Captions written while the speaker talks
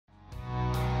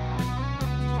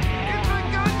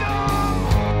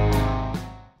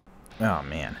Oh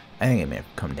man, I think I may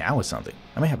have come down with something.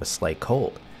 I may have a slight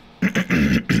cold.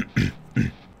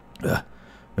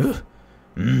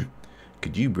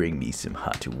 Could you bring me some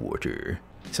hot water?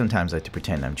 Sometimes I like to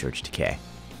pretend I'm George Takei.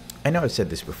 I know I've said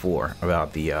this before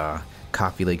about the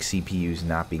Kabylake CPUs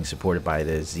not being supported by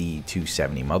the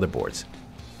Z270 motherboards,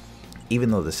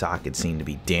 even though the sockets seem to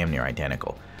be damn near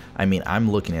identical. I mean, I'm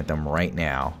looking at them right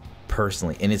now,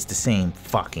 personally, and it's the same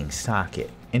fucking socket.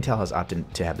 Intel has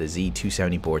opted to have the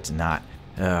Z270 boards not,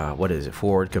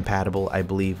 forward compatible, I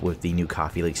believe, with the new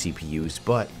Kabylake CPUs,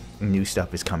 but new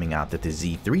stuff is coming out that the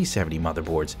Z370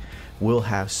 motherboards will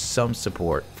have some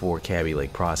support for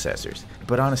Kabylake processors.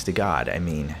 But honest to God, I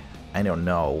mean, I don't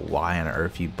know why on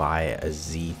earth you buy a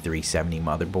Z370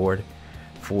 motherboard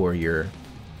for your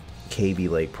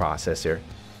Kabylake processor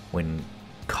when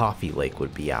Kabylake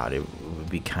would be out. It would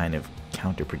be kind of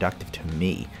counterproductive to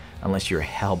me, unless you're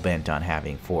hell-bent on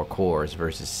having 4 cores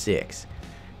versus 6.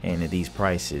 And at these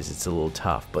prices, it's a little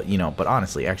tough. But, you know,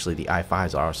 honestly, actually, the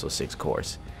i5s are also 6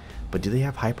 cores. But do they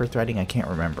have hyper-threading? I can't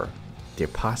remember. There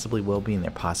possibly will be, and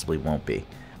there possibly won't be.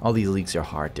 All these leaks are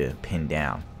hard to pin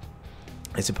down.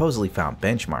 I supposedly found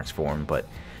benchmarks for them, but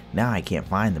now I can't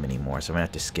find them anymore, so I'm going to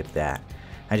have to skip that.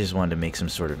 I just wanted to make some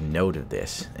sort of note of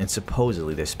this. And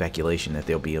supposedly there's speculation that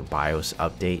there'll be a BIOS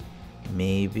update.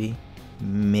 Maybe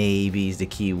is the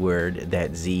key word,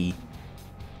 that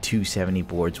Z270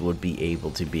 boards would be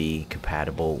able to be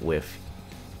compatible with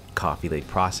Kabylake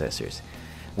processors.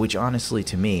 Which honestly,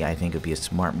 to me, I think would be a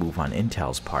smart move on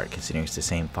Intel's part, considering it's the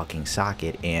same fucking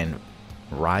socket, and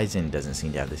Ryzen doesn't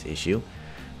seem to have this issue.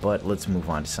 But let's move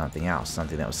on to something else,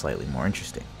 something that was slightly more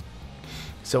interesting.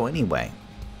 So anyway,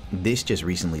 this just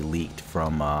recently leaked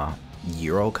from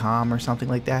Eurocom or something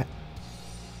like that.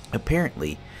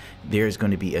 Apparently, there's going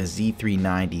to be a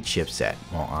Z390 chipset.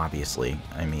 Well, obviously,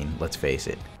 I mean, let's face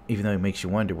it. Even though it makes you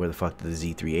wonder where the fuck did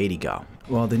the Z380 go.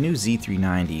 Well, the new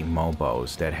Z390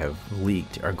 MOBOs that have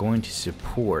leaked are going to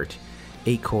support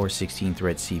 8-core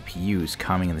 16-thread CPUs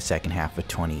coming in the second half of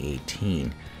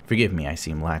 2018. Forgive me, I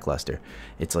seem lackluster.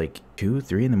 It's like 2,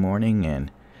 3 in the morning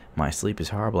and my sleep is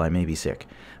horrible, I may be sick.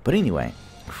 But anyway,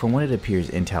 from what it appears,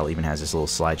 Intel even has this little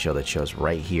slideshow that shows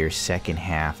right here, second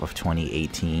half of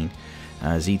 2018.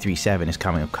 Z37 is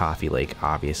coming with Kabylake,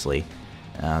 obviously.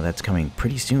 That's coming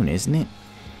pretty soon, isn't it?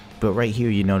 But right here,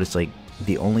 you notice like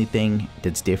the only thing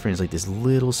that's different is like this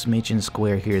little smidgen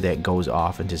square here that goes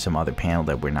off into some other panel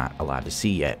that we're not allowed to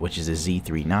see yet, which is a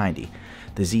Z390.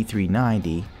 The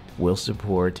Z390 will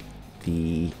support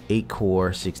the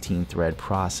 8-core 16-thread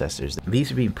processors.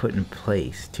 These are being put in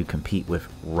place to compete with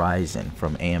Ryzen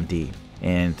from AMD.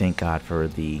 And thank God for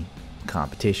the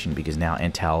competition, because now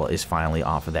Intel is finally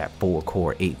off of that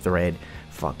 4-core 8-thread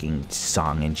fucking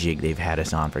song and jig they've had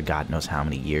us on for God knows how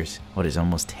many years. What is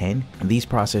almost 10? These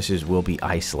processors will be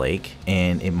Ice Lake,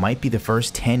 and it might be the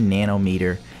first 10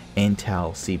 nanometer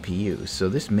Intel CPUs. So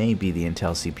this may be the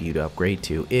Intel CPU to upgrade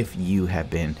to if you have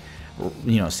been,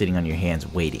 you know, sitting on your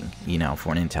hands waiting, you know,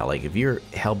 for an Intel. Like if you're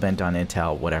hell-bent on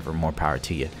Intel, whatever, more power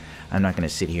to you. I'm not going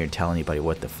to sit here and tell anybody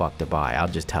what the fuck to buy. I'll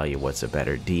just tell you what's a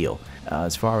better deal.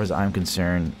 As far as I'm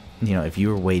concerned, you know, if you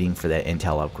were waiting for that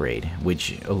Intel upgrade,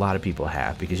 which a lot of people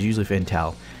have, because usually for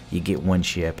Intel, you get one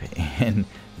chip and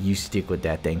you stick with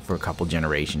that thing for a couple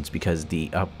generations because the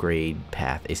upgrade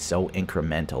path is so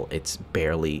incremental, it's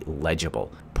barely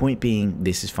legible. Point being,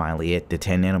 this is finally it. The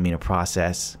 10 nanometer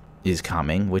process is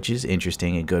coming, which is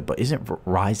interesting and good, but isn't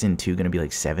Ryzen 2 going to be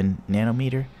like 7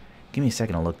 nanometer? Give me a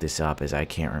second to look this up, as I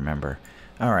can't remember.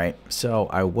 Alright, so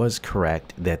I was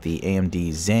correct that the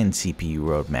AMD Zen CPU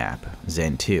roadmap,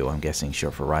 Zen 2, I'm guessing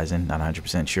short for Ryzen, not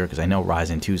 100% sure, because I know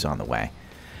Ryzen 2 is on the way.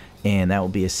 And that will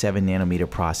be a 7 nanometer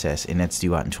process, and that's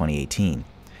due out in 2018.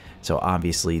 So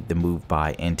obviously the move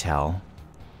by Intel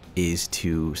is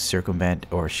to circumvent,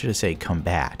 or should I say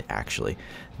combat, actually,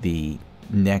 the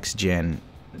next gen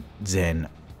Zen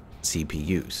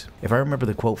CPUs. If I remember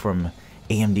the quote from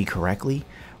AMD correctly,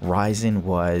 Ryzen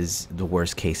was the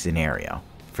worst case scenario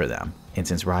for them. And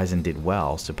since Ryzen did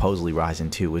well, supposedly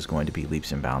Ryzen 2 was going to be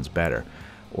leaps and bounds better.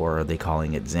 Or are they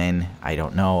calling it Zen? I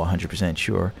don't know, 100%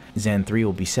 sure. Zen 3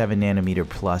 will be 7 nanometer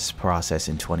plus process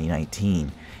in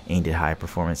 2019, aimed at high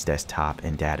performance desktop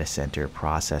and data center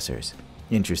processors.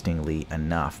 Interestingly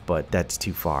enough, but that's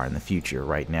too far in the future.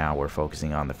 Right now we're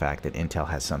focusing on the fact that Intel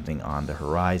has something on the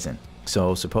horizon.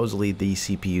 So supposedly these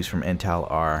CPUs from Intel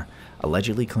are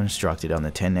allegedly constructed on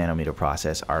the 10 nanometer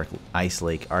process Ice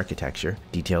Lake architecture.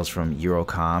 Details from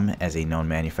Eurocom, as a known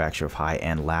manufacturer of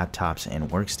high-end laptops and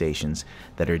workstations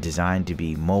that are designed to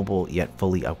be mobile yet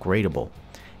fully upgradable.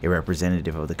 A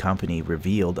representative of the company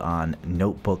revealed on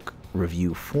Notebook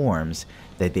review forms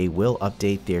that they will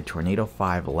update their Tornado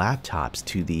 5 laptops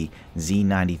to the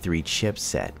Z93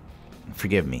 chipset.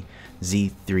 Forgive me,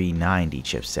 Z390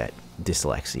 chipset.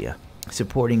 Dyslexia.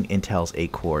 Supporting Intel's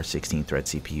 8-core 16-thread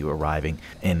CPU arriving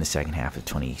in the second half of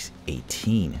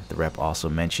 2018. The rep also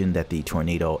mentioned that the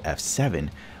Tornado F7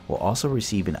 will also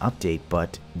receive an update,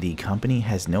 but the company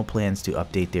has no plans to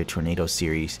update their Tornado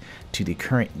series to the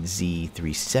current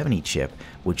Z370 chip,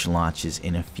 which launches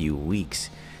in a few weeks.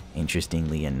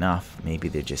 Interestingly enough, maybe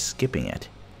they're just skipping it.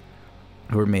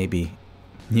 Or maybe,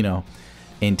 you know,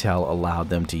 Intel allowed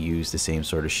them to use the same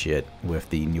sort of shit with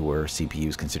the newer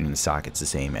CPUs, considering the socket's the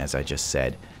same as I just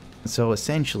said. So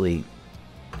essentially,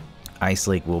 Ice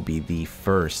Lake will be the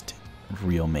first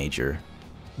real major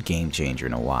game changer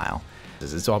in a while.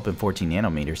 It's all been 14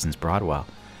 nanometers since Broadwell.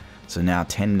 So now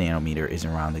 10 nanometer is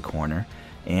around the corner,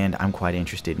 and I'm quite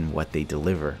interested in what they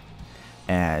deliver,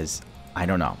 as I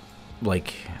don't know.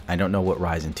 Like, I don't know what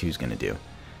Ryzen 2 is going to do.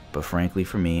 But frankly,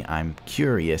 for me, I'm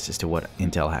curious as to what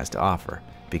Intel has to offer,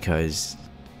 because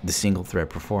the single thread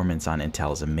performance on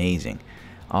Intel is amazing.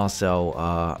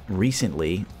 Also,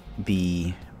 recently,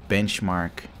 the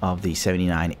benchmark of the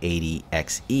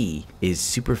 7980XE is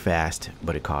super fast,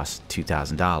 but it costs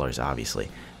 $2,000, obviously.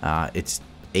 It's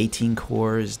 18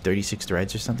 cores, 36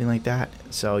 threads or something like that.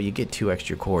 So you get 2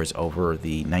 extra cores over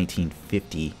the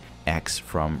 1950X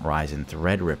from Ryzen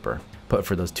Threadripper. But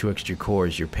for those 2 extra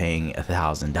cores, you're paying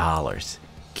 $1,000.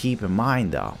 Keep in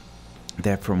mind, though,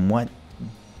 that from what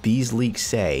these leaks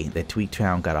say that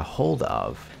Tweaktown got a hold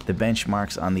of, the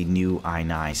benchmarks on the new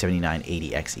i9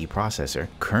 7980XE processor,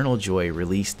 Kernel Joy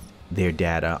released their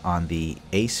data on the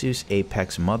Asus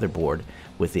Apex motherboard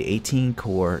with the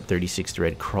 18-core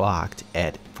 36-thread clocked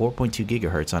at 4.2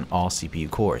 GHz on all CPU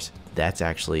cores. That's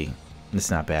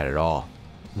not bad at all.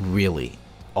 Really,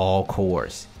 all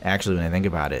cores. Actually, when I think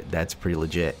about it, that's pretty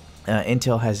legit.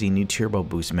 Intel has the new Turbo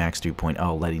Boost Max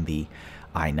 3.0, letting the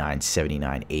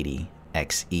i9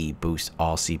 7980XE boost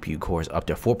all CPU cores up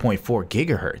to 4.4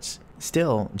 GHz.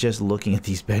 Still, just looking at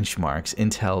these benchmarks,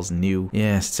 Intel's new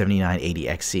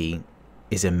 7980XE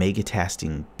is a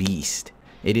megatasking beast.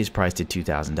 It is priced at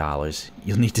 $2,000.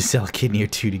 You'll need to sell a kidney or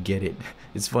two to get it.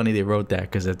 It's funny they wrote that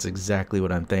because that's exactly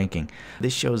what I'm thinking.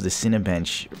 This shows the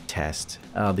Cinebench test.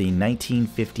 The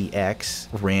 1950X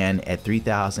ran at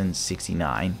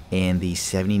 3,069 and the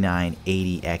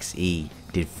 7980XE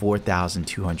did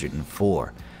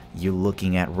 4,204. You're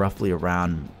looking at roughly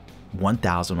around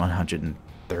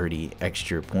 1,130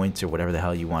 extra points or whatever the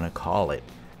hell you want to call it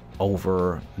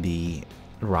over the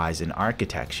Ryzen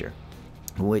architecture,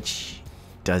 which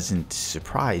doesn't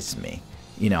surprise me.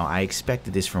 You know, I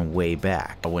expected this from way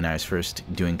back. When I was first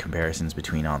doing comparisons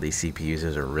between all these CPUs,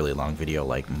 there's a really long video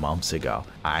like months ago.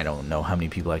 I don't know how many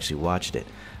people actually watched it.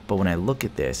 But when I look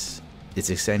at this, it's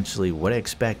essentially what I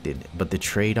expected. But the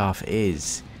trade-off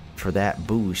is, for that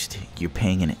boost, you're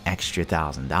paying an extra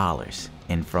 $1,000.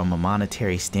 And from a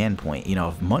monetary standpoint, you know,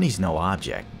 if money's no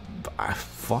object,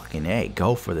 fucking A,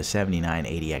 go for the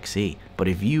 7980XE. But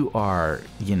if you are,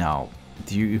 you know,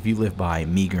 if you live by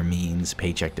meager means,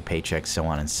 paycheck to paycheck, so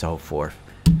on and so forth,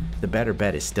 the better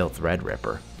bet is still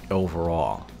Threadripper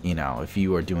overall. You know, if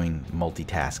you are doing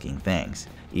multitasking things,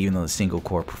 even though the single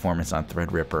core performance on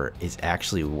Threadripper is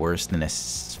actually worse than a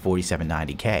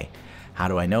 4790K. How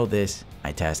do I know this?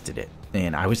 I tested it,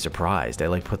 and I was surprised. I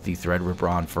like put the Threadripper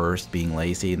on first, being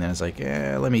lazy, and then I was like,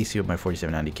 let me see what my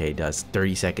 4790K does.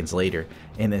 30 seconds later,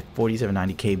 and the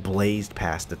 4790K blazed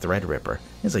past the Threadripper.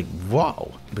 It's like,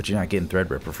 whoa! But you're not getting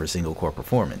Threadripper for single core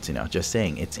performance, you know, just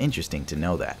saying. It's interesting to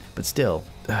know that. But still,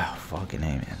 fucking A,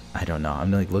 man. I don't know.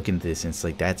 I'm like looking at this, and it's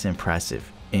like, that's impressive.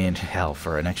 And hell,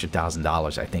 for an extra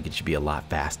 $1,000, I think it should be a lot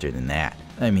faster than that.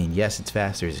 I mean, yes, it's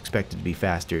faster. It's expected to be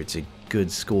faster. It's a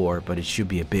good score, but it should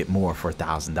be a bit more for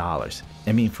 $1,000.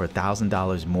 I mean, for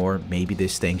 $1,000 more, maybe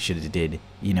this thing should have did,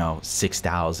 you know,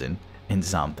 6,000 and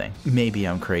something. Maybe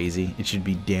I'm crazy. It should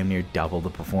be damn near double the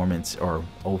performance, or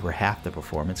over half the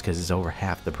performance, because it's over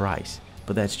half the price.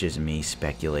 But that's just me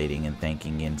speculating and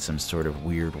thinking in some sort of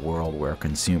weird world where a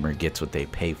consumer gets what they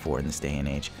pay for in this day and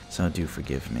age. So do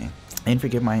forgive me. And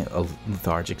forgive my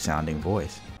lethargic sounding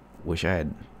voice. Wish I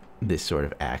had this sort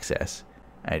of access.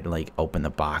 I'd like open the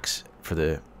box for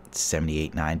the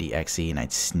 7890XE and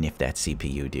I'd sniff that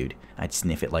CPU, dude. I'd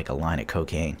sniff it like a line of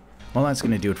cocaine. Well, that's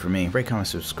gonna do it for me. Rate, comment,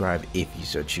 subscribe if you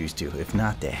so choose to. If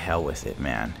not, the hell with it,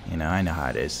 man. You know, I know how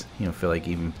it is. You don't feel like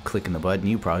even clicking the button.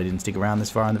 You probably didn't stick around this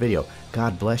far in the video.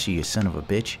 God bless you, you son of a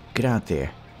bitch. Get out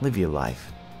there. Live your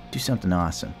life. Do something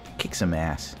awesome. Kick some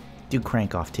ass. Do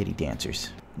crank off titty dancers.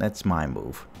 That's my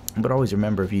move. But always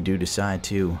remember, if you do decide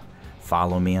to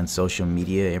Follow me on social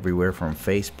media everywhere from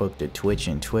Facebook to Twitch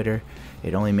and Twitter.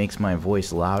 It only makes my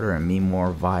voice louder and me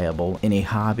more viable in a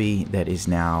hobby that is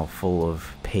now full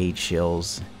of paid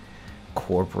shills,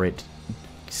 corporate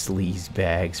sleaze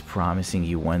bags promising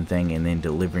you one thing and then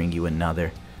delivering you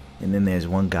another. And then there's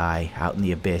one guy out in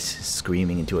the abyss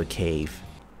screaming into a cave,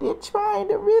 "They're trying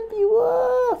to rip you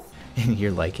off." And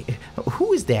you're like,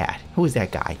 who is that? Who is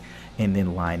that guy? And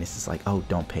then Linus is like, oh,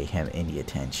 don't pay him any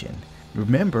attention.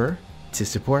 Remember to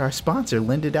support our sponsor,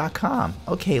 lynda.com.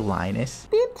 Okay, Linus.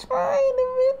 They're trying